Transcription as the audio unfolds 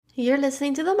You're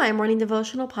listening to the My Morning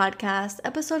Devotional Podcast,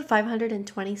 episode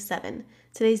 527.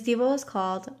 Today's Devo is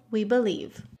called We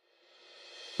Believe.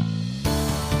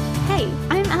 Hey,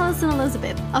 I'm Allison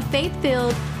Elizabeth, a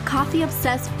faith-filled,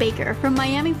 coffee-obsessed baker from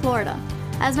Miami, Florida.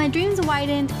 As my dreams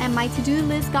widened and my to-do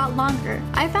list got longer,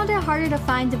 I found it harder to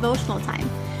find devotional time.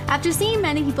 After seeing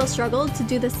many people struggle to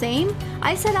do the same,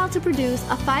 I set out to produce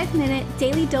a 5-minute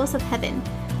daily dose of heaven.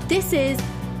 This is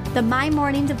the My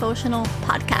Morning Devotional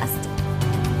Podcast.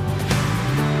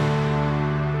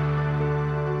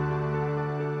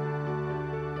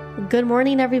 Good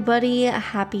morning, everybody.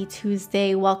 Happy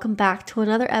Tuesday. Welcome back to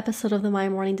another episode of the My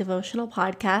Morning Devotional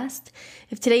Podcast.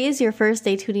 If today is your first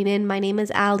day tuning in, my name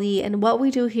is Allie, and what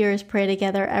we do here is pray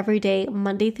together every day,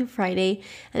 Monday through Friday,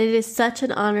 and it is such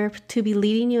an honor to be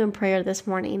leading you in prayer this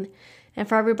morning. And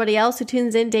for everybody else who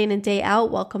tunes in day in and day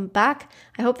out, welcome back.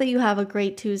 I hope that you have a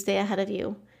great Tuesday ahead of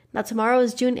you. Now, tomorrow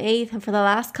is June 8th, and for the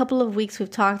last couple of weeks, we've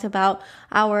talked about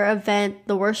our event,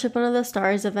 the Worship Under the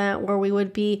Stars event, where we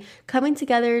would be coming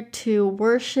together to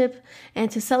worship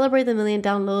and to celebrate the 1,000,000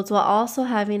 downloads while also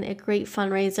having a great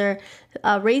fundraiser,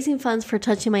 raising funds for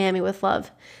Touching Miami with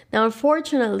Love. Now,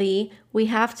 unfortunately, we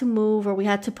had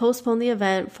to postpone the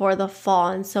event for the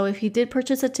fall. And so if you did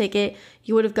purchase a ticket,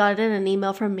 you would have gotten an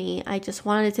email from me. I just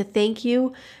wanted to thank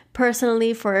you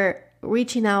personally for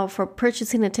reaching out, for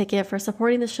purchasing a ticket, for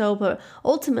supporting the show, but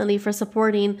ultimately for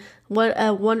supporting what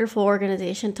a wonderful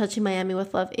organization Touching Miami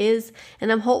with Love is.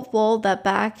 And I'm hopeful that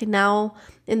back now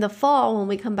in the fall, when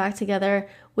we come back together,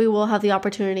 we will have the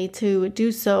opportunity to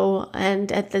do so,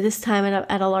 and at this time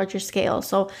at a larger scale.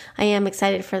 So I am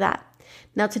excited for that.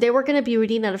 Now, today we're going to be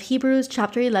reading out of Hebrews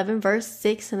chapter 11, verse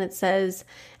 6, and it says,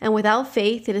 "And without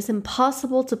faith it is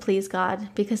impossible to please God,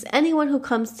 because anyone who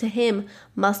comes to him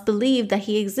must believe that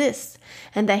he exists,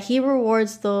 and that he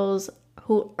rewards those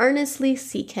who earnestly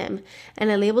seek him." And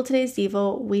I labeled today's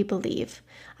Devo, We Believe.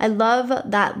 I love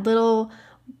that little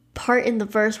part in the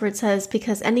verse where it says,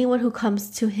 because anyone who comes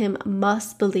to him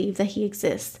must believe that he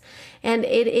exists. And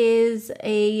it is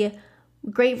a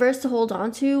great verse to hold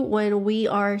on to when we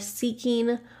are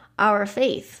seeking our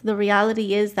faith. The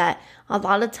reality is that a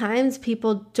lot of times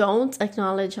people don't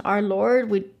acknowledge our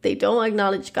Lord. They don't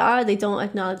acknowledge God. They don't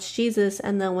acknowledge Jesus.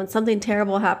 And then when something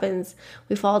terrible happens,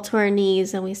 we fall to our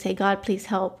knees and we say, God, please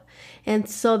help. And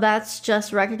so that's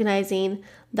just recognizing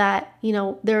that,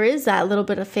 there is that little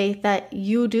bit of faith that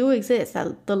you do exist,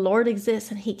 that the Lord exists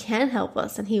and he can help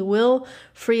us and he will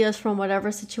free us from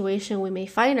whatever situation we may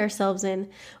find ourselves in.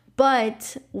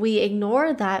 But we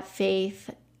ignore that faith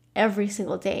every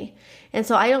single day. And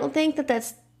so I don't think that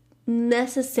that's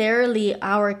necessarily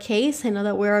our case. I know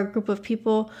that we're a group of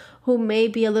people who may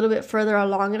be a little bit further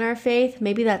along in our faith.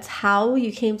 Maybe that's how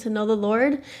you came to know the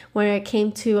Lord, when it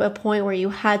came to a point where you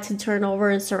had to turn over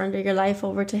and surrender your life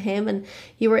over to him, and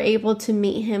you were able to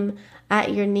meet him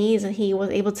at your knees and he was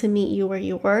able to meet you where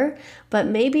you were. But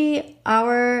maybe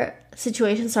our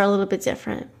situations are a little bit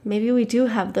different. Maybe we do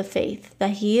have the faith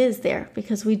that he is there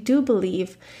because we do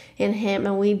believe in him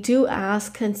and we do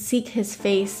ask and seek his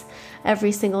face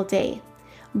every single day.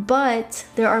 But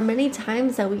there are many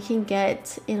times that we can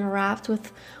get enwrapped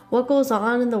with what goes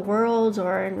on in the world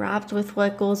or enwrapped with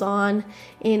what goes on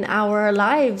in our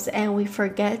lives, and we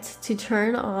forget to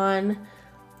turn on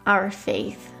our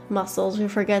faith muscles. We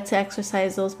forget to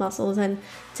exercise those muscles. And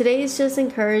today is just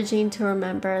encouraging to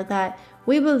remember that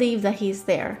we believe that he's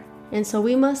there. And so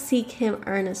we must seek him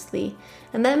earnestly.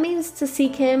 And that means to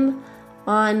seek him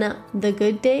on the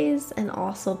good days and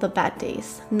also the bad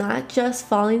days. Not just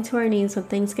falling to our knees when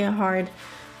things get hard,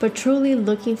 but truly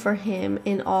looking for him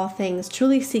in all things,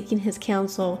 truly seeking his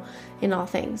counsel in all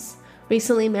things.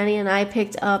 Recently, Manny and I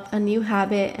picked up a new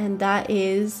habit, and that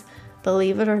is,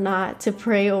 believe it or not, to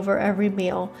pray over every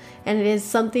meal. And it is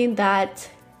something that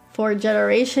for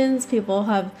generations people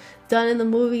have done in the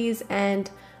movies, and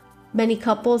many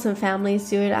couples and families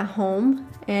do it at home.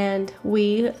 And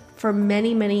we, for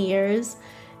many, many years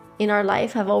in our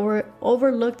life, have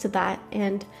overlooked that.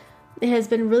 And it has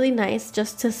been really nice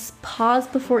just to pause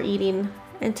before eating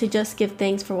and to just give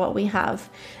thanks for what we have.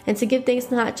 And to give thanks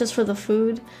not just for the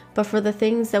food, but for the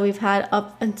things that we've had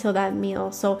up until that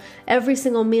meal. So every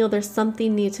single meal, there's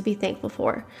something new to be thankful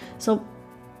for. So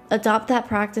adopt that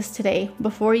practice today.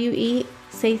 Before you eat,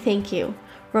 say thank you.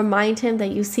 Remind him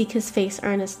that you seek his face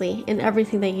earnestly in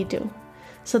everything that you do.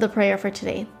 So the prayer for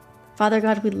today. Father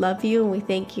God, we love you and we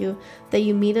thank you that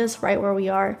you meet us right where we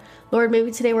are. Lord,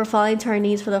 maybe today we're falling to our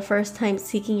knees for the first time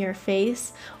seeking your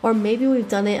face, or maybe we've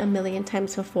done it a million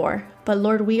times before. But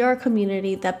Lord, we are a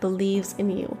community that believes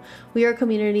in you. We are a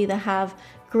community that have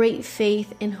great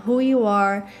faith in who you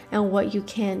are and what you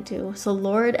can do. So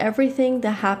Lord, everything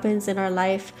that happens in our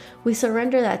life, we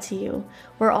surrender that to you.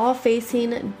 We're all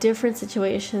facing different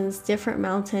situations, different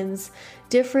mountains,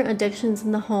 different addictions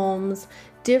in the homes,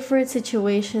 different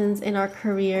situations in our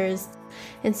careers.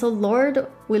 And so Lord,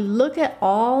 we look at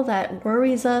all that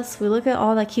worries us, we look at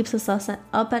all that keeps us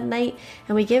up at night,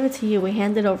 and we give it to you, we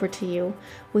hand it over to you.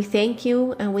 We thank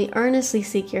you and we earnestly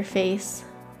seek your face.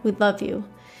 We love you.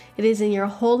 It is in your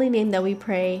holy name that we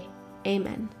pray.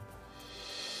 Amen.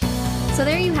 So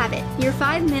there you have it, your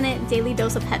 5-minute daily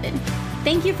dose of heaven.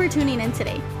 Thank you for tuning in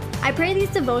today. I pray these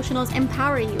devotionals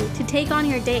empower you to take on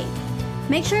your day.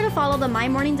 Make sure to follow the My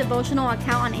Morning Devotional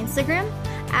account on Instagram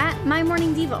at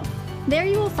MyMorningDevo. There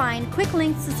you will find quick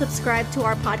links to subscribe to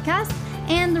our podcast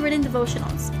and the written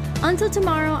devotionals. Until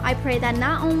tomorrow, I pray that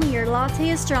not only your latte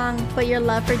is strong, but your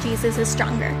love for Jesus is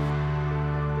stronger.